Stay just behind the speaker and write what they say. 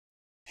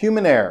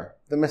Human error,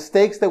 the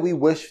mistakes that we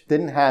wish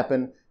didn't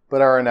happen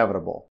but are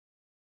inevitable.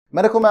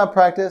 Medical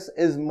malpractice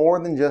is more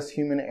than just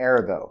human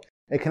error though.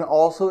 It can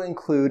also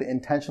include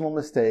intentional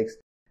mistakes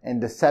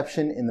and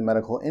deception in the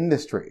medical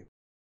industry.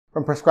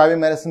 From prescribing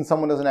medicine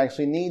someone doesn't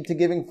actually need to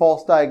giving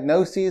false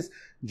diagnoses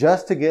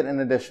just to get an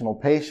additional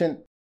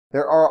patient,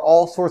 there are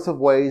all sorts of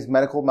ways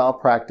medical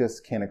malpractice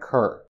can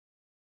occur.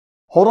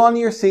 Hold on to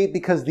your seat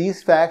because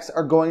these facts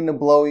are going to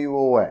blow you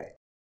away.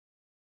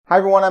 Hi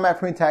everyone, I'm Matt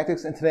from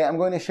Tactics, and today I'm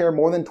going to share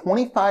more than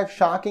 25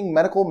 shocking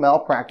medical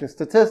malpractice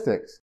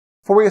statistics.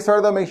 Before we get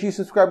started though, make sure you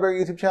subscribe to our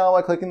YouTube channel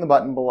by clicking the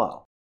button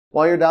below.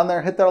 While you're down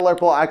there, hit that alert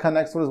bell icon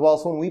next to it as well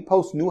so when we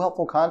post new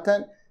helpful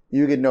content,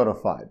 you get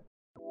notified.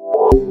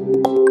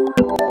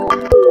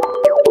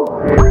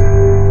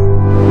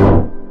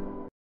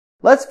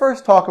 Let's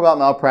first talk about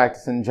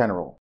malpractice in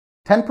general.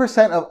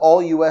 10% of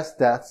all US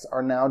deaths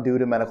are now due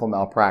to medical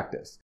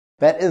malpractice.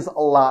 That is a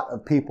lot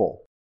of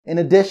people. In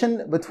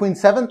addition, between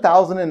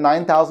 7,000 and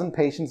 9,000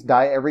 patients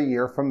die every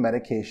year from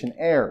medication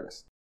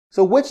errors.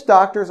 So which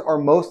doctors are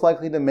most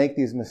likely to make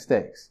these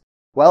mistakes?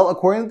 Well,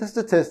 according to the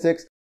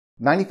statistics,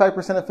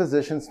 95% of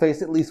physicians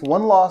face at least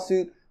one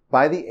lawsuit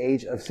by the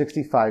age of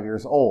 65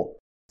 years old.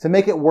 To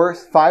make it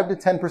worse, 5 to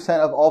 10%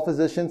 of all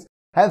physicians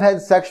have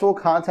had sexual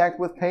contact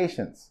with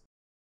patients.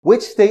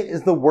 Which state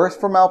is the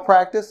worst for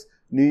malpractice?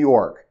 New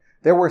York.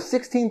 There were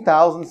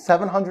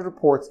 16,700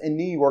 reports in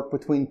New York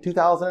between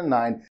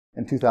 2009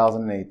 and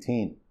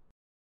 2018.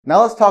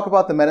 Now let's talk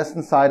about the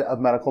medicine side of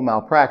medical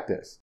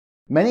malpractice.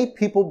 Many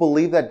people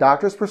believe that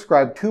doctors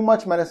prescribe too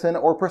much medicine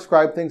or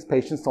prescribe things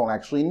patients don't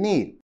actually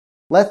need.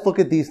 Let's look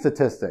at these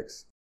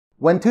statistics.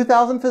 When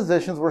 2,000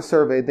 physicians were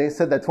surveyed, they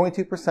said that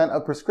 22%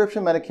 of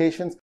prescription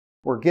medications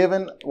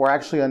were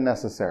actually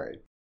unnecessary.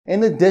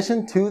 In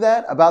addition to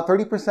that, about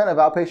 30% of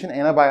outpatient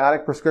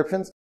antibiotic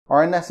prescriptions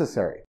are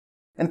unnecessary.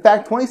 In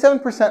fact,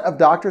 27% of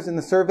doctors in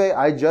the survey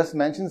I just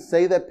mentioned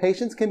say that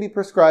patients can be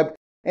prescribed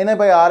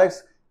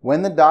antibiotics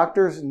when the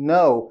doctors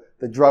know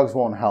the drugs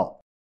won't help.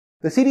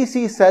 The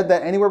CDC said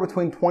that anywhere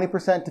between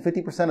 20% to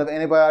 50% of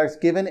antibiotics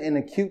given in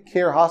acute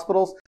care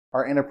hospitals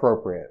are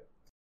inappropriate.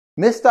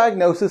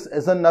 Misdiagnosis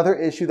is another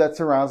issue that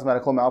surrounds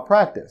medical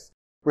malpractice.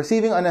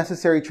 Receiving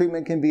unnecessary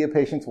treatment can be a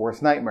patient's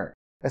worst nightmare,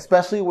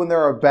 especially when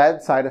there are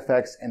bad side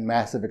effects and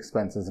massive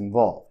expenses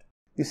involved.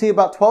 You see,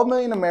 about 12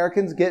 million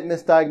Americans get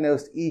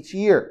misdiagnosed each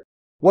year.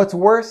 What's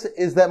worse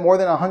is that more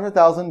than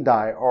 100,000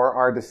 die or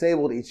are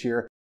disabled each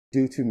year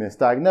due to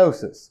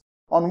misdiagnosis.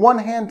 On one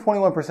hand,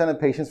 21% of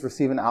patients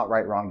receive an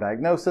outright wrong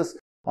diagnosis.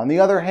 On the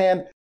other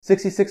hand,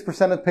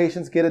 66% of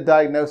patients get a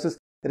diagnosis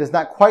that is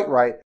not quite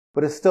right,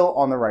 but is still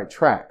on the right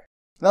track.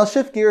 Now let's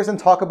shift gears and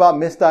talk about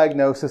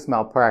misdiagnosis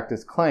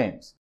malpractice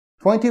claims.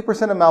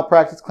 22% of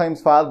malpractice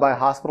claims filed by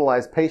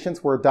hospitalized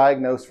patients were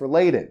diagnosed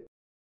related.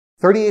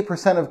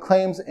 38% of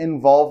claims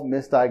involve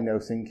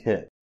misdiagnosing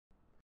kids.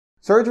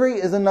 Surgery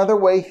is another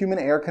way human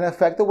error can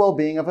affect the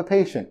well-being of a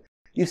patient.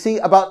 You see,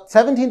 about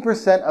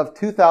 17% of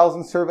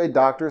 2,000 surveyed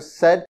doctors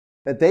said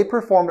that they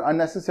performed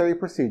unnecessary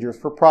procedures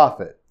for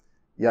profit.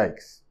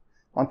 Yikes.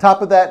 On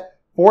top of that,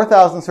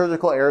 4,000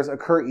 surgical errors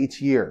occur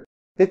each year.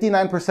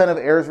 59% of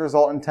errors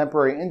result in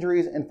temporary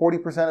injuries and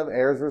 40% of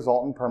errors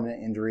result in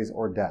permanent injuries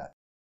or death.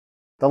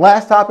 The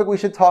last topic we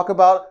should talk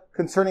about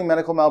concerning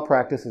medical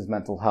malpractice is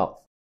mental health.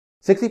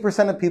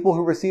 60% of people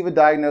who receive a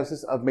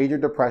diagnosis of major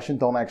depression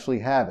don't actually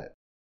have it.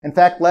 In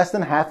fact, less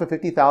than half of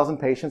 50,000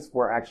 patients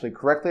were actually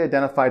correctly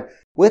identified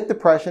with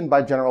depression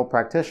by general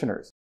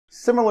practitioners.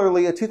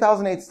 Similarly, a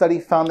 2008 study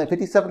found that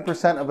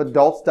 57% of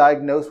adults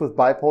diagnosed with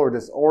bipolar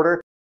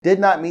disorder did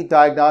not meet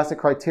diagnostic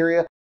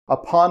criteria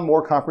upon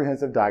more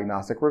comprehensive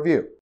diagnostic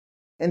review.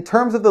 In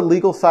terms of the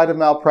legal side of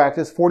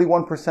malpractice,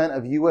 41%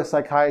 of U.S.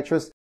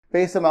 psychiatrists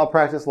face a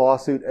malpractice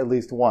lawsuit at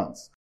least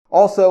once.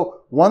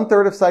 Also,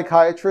 1/3 of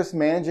psychiatrists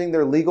managing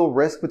their legal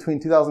risk between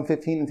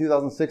 2015 and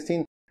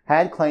 2016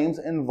 had claims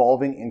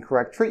involving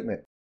incorrect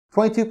treatment.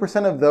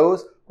 22% of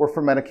those were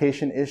for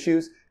medication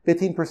issues,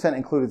 15%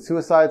 included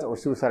suicides or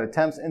suicide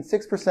attempts, and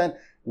 6%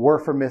 were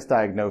for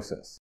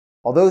misdiagnosis.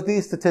 Although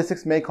these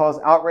statistics may cause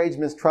outrage,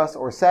 mistrust,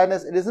 or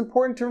sadness, it is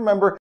important to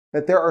remember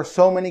that there are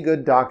so many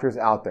good doctors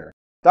out there.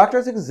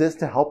 Doctors exist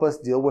to help us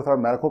deal with our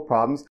medical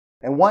problems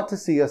and want to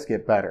see us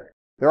get better.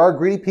 There are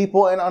greedy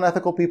people and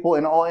unethical people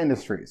in all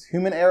industries.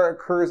 Human error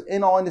occurs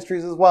in all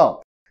industries as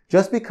well.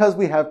 Just because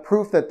we have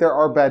proof that there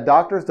are bad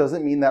doctors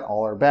doesn't mean that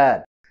all are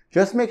bad.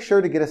 Just make sure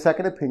to get a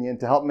second opinion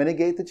to help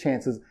mitigate the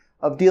chances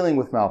of dealing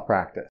with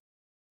malpractice.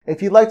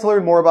 If you'd like to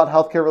learn more about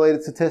healthcare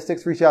related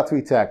statistics, reach out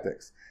to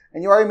Tactics.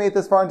 And you already made it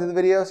this far into the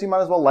video, so you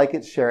might as well like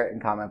it, share it,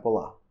 and comment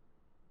below.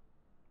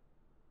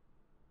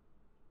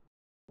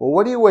 Well,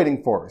 what are you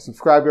waiting for?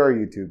 Subscribe to our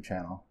YouTube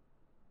channel.